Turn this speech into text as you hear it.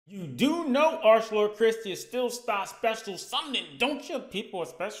You do know Archlord Christie still stops special summoning, don't you? People are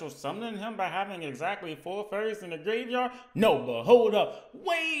special summoning him by having exactly 4 fairies in the graveyard? No, but hold up.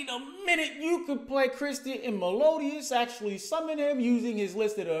 Wait a minute, you could play Christie in Melodious, actually summon him using his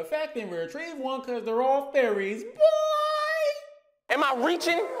listed effect and retrieve one because they're all fairies. Boy! Am I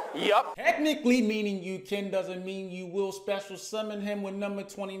reaching? Yup. Technically, meaning you can doesn't mean you will special summon him with number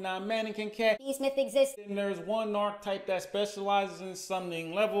 29 Mannequin Cat. Smith exists. And there's one archetype that specializes in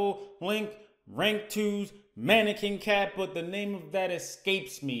summoning level, link, rank 2s, Mannequin Cat, but the name of that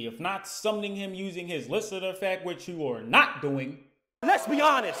escapes me. If not summoning him using his listed effect, which you are not doing, Let's be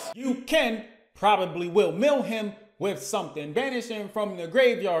honest. you can, probably will mill him with something, banish him from the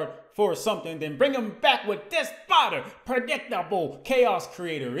graveyard for something, then bring him back with this spotter, predictable chaos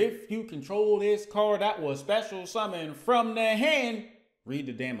creator. If you control this card that was special summoned from the hand, read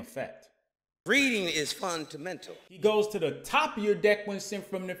the damn effect. Reading is fundamental. He goes to the top of your deck when sent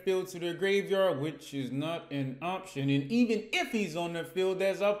from the field to the graveyard, which is not an option. And even if he's on the field,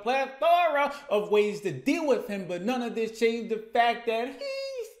 there's a plethora of ways to deal with him, but none of this changed the fact that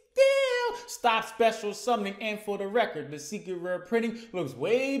he still stops special summoning. And for the record, the secret rare printing looks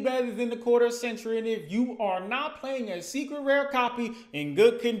way better than the quarter century. And if you are not playing a secret rare copy in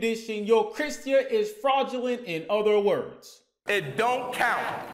good condition, your Christia is fraudulent, in other words. It don't count.